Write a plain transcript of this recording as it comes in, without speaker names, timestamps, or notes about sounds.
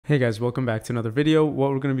Hey guys, welcome back to another video.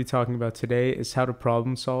 What we're going to be talking about today is how to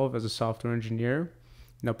problem solve as a software engineer.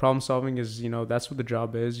 Now, problem solving is, that's what the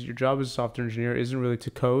job is. Your job as a software engineer isn't really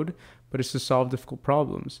to code, but it's to solve difficult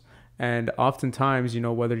problems. And oftentimes,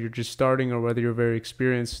 whether you're just starting or whether you're very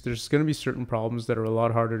experienced, there's going to be certain problems that are a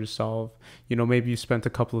lot harder to solve. Maybe you spent a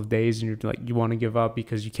couple of days and you're like, you want to give up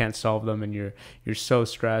because you can't solve them and you're so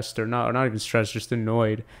stressed or not even stressed, just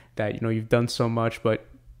annoyed that, you've done so much, but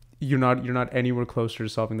you're not anywhere closer to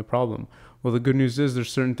solving the problem. Well, the good news is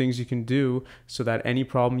there's certain things you can do so that any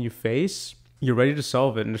problem you face, you're ready to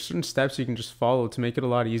solve it. And there's certain steps you can just follow to make it a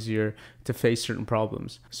lot easier to face certain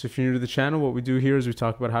problems. So if you're new to the channel, what we do here is we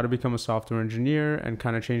talk about how to become a software engineer and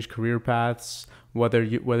kind of change career paths, whether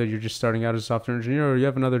you're just starting out as a software engineer or you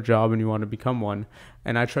have another job and you want to become one.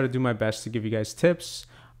 And I try to do my best to give you guys tips.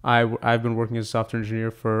 I've been working as a software engineer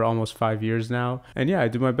for almost 5 years now. And yeah, I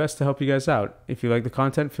do my best to help you guys out. If you like the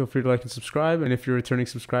content, feel free to like and subscribe. And if you're a returning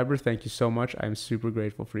subscriber, thank you so much. I'm super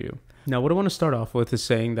grateful for you. Now, what I want to start off with is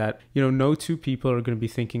saying that, no two people are going to be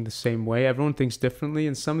thinking the same way. Everyone thinks differently,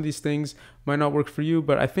 and some of these things might not work for you,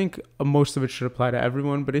 but I think most of it should apply to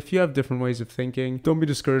everyone. But if you have different ways of thinking, don't be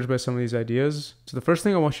discouraged by some of these ideas. So the first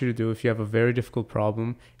thing I want you to do if you have a very difficult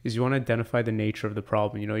problem is you want to identify the nature of the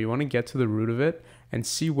problem. You want to get to the root of it and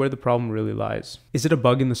see where the problem really lies. Is it a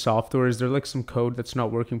bug in the software? Is there like some code that's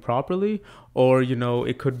not working properly? Or,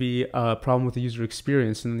 it could be a problem with the user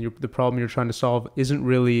experience, and the problem you're trying to solve isn't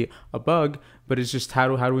really a bug, but it's just how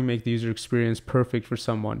do we make the user experience perfect for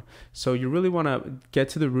someone? So you really want to get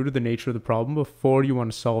to the root of the nature of the problem before you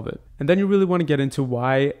want to solve it. And then you really want to get into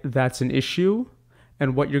why that's an issue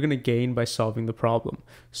and what you're going to gain by solving the problem.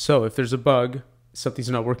 So if there's a bug, something's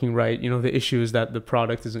not working right, the issue is that the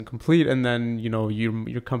product isn't complete, and then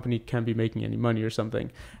your company can't be making any money or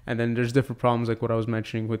something. And then there's different problems like what I was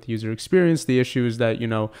mentioning with user experience. The issue is that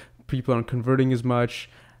people aren't converting as much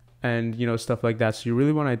and stuff like that. So you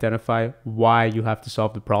really want to identify why you have to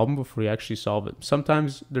solve the problem before you actually solve it.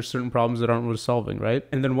 Sometimes there's certain problems that aren't worth solving, right?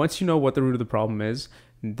 And then once you know what the root of the problem is,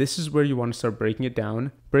 this is where you want to start breaking it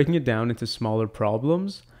down into smaller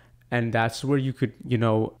problems. And that's where you could,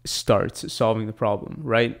 start solving the problem,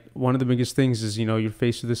 right? One of the biggest things is, you're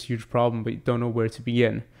faced with this huge problem, but you don't know where to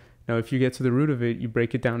begin. Now, if you get to the root of it, you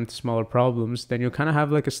break it down into smaller problems, then you'll kind of have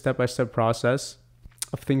like a step-by-step process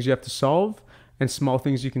of things you have to solve and small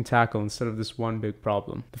things you can tackle instead of this one big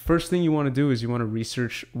problem. The first thing you want to do is you want to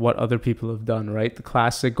research what other people have done, right? The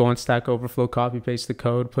classic go on Stack Overflow, copy paste the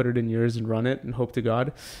code, put it in yours and run it and hope to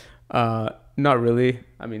God. Not really.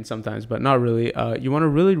 I mean, sometimes, but not really. You want to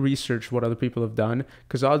really research what other people have done,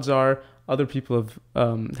 because odds are other people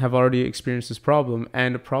have already experienced this problem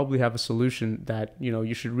and probably have a solution that,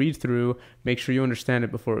 you should read through, make sure you understand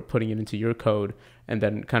it before putting it into your code and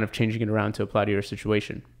then kind of changing it around to apply to your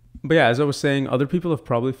situation. But yeah, as I was saying, other people have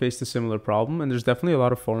probably faced a similar problem, and there's definitely a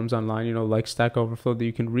lot of forums online, like Stack Overflow, that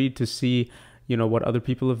you can read to see, what other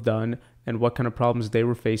people have done and what kind of problems they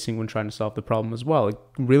were facing when trying to solve the problem as well. It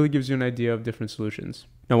really gives you an idea of different solutions.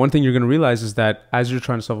 Now, one thing you're going to realize is that as you're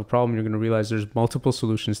trying to solve a problem, you're going to realize there's multiple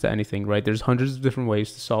solutions to anything, right? There's hundreds of different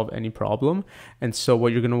ways to solve any problem. And so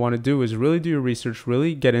what you're going to want to do is really do your research,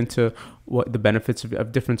 really get into what the benefits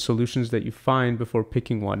of different solutions that you find before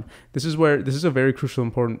picking one. This is a very crucial,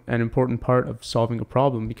 important part of solving a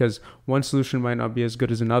problem, because one solution might not be as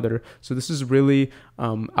good as another. So this is really,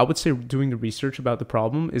 I would say doing the research about the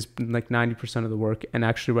problem is like 90% of the work, and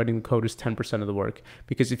actually writing the code is 10% of the work.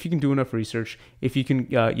 Because if you can do enough research, if you can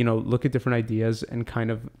look at different ideas and kind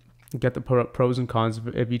of get the pros and cons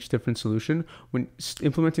of each different solution, when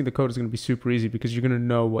implementing the code is going to be super easy, because you're going to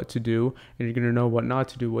know what to do and you're going to know what not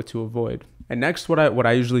to do, what to avoid. And next, what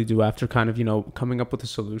I usually do after kind of coming up with a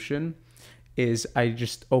solution is I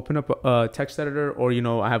just open up a text editor, or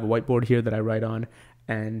I have a whiteboard here that I write on,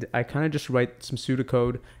 and I kind of just write some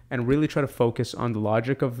pseudocode and really try to focus on the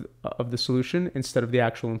logic of the solution instead of the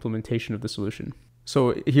actual implementation of the solution.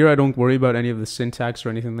 So here I don't worry about any of the syntax or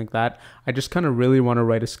anything like that. I just kind of really want to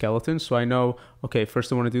write a skeleton. So I know, okay,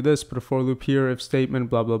 first I want to do this, put a for loop here, if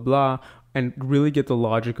statement, blah, blah, blah, and really get the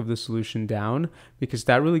logic of the solution down, because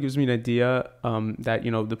that really gives me an idea that,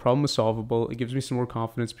 the problem is solvable. It gives me some more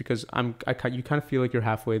confidence, because you kind of feel like you're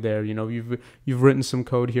halfway there. You've written some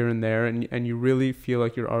code here and there, and you really feel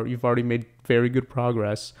like you've already made very good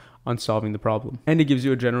progress on solving the problem. And it gives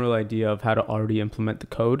you a general idea of how to already implement the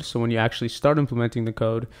code. So when you actually start implementing the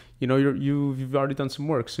code, you've already done some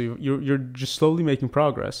work. So you're just slowly making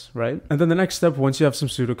progress, right? And then the next step, once you have some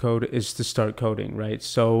pseudocode, is to start coding, right?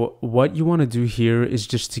 So what you want to do here is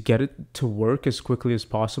just to get it to work as quickly as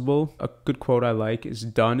possible. A good quote I like is,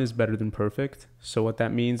 done is better than perfect. So what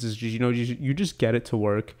that means is, you just get it to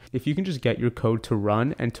work. If you can just get your code to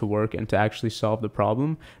run and to work and to actually solve the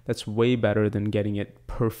problem, that's way better than getting it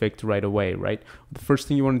perfect right away, right? The first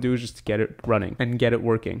thing you want to do is just to get it running and get it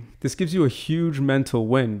working. This gives you a huge mental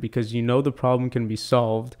win because you know the problem can be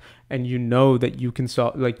solved, and you know that you can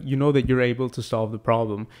solve, like, you know that you're able to solve the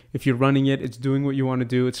problem. If you're running it, it's doing what you want to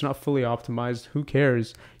do. It's not fully optimized. Who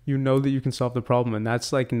cares? You know that you can solve the problem, and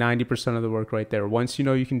that's like 90% of the work right there. Once you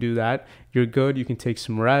know you can do that, you're good. You can take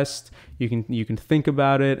some rest. You can think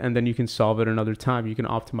about it, and then you can solve it another time. You can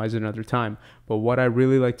optimize it another time. But what I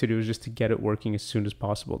really like to do is just to get it working as soon as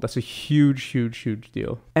possible. That's a huge, huge, huge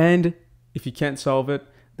deal. And if you can't solve it,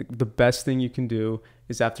 the best thing you can do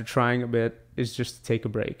is, after trying a bit, is just to take a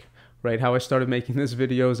break. Right? How I started making this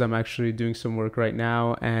video is I'm actually doing some work right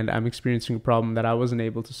now, and I'm experiencing a problem that I wasn't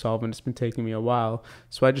able to solve, and it's been taking me a while.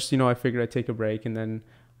 So I just, I figured I'd take a break, and then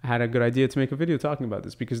I had a good idea to make a video talking about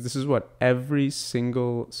this, because this is what every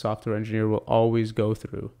single software engineer will always go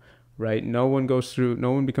through, right? No one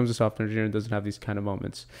becomes a software engineer and doesn't have these kind of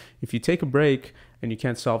moments. If you take a break and you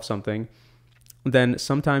can't solve something, then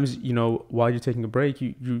sometimes, while you're taking a break,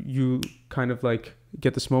 you kind of like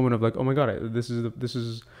get this moment of like, oh my God, this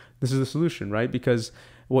is the solution, right? Because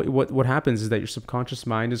what happens is that your subconscious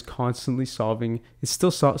mind is constantly solving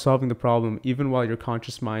the problem, even while your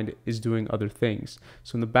conscious mind is doing other things.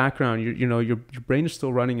 So in the background, your brain is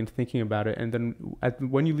still running and thinking about it, and then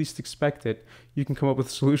when you least expect it, you can come up with a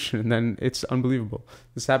solution, and then it's unbelievable.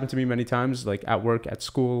 This happened to me many times, like at work, at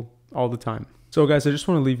school, all the time. So guys, I just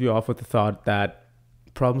want to leave you off with the thought that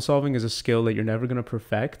problem solving is a skill that you're never going to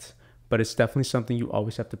perfect, but it's definitely something you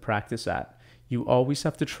always have to practice at. You always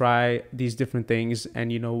have to try these different things, and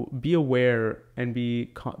be aware and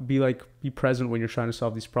be present when you're trying to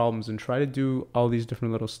solve these problems, and try to do all these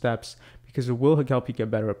different little steps, because it will help you get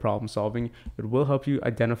better at problem solving. It will help you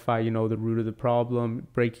identify, the root of the problem,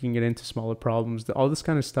 breaking it into smaller problems. All this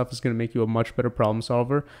kind of stuff is going to make you a much better problem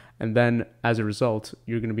solver, and then as a result,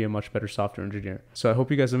 you're going to be a much better software engineer. So I hope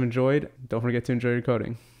you guys have enjoyed. Don't forget to enjoy your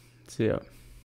coding. See ya.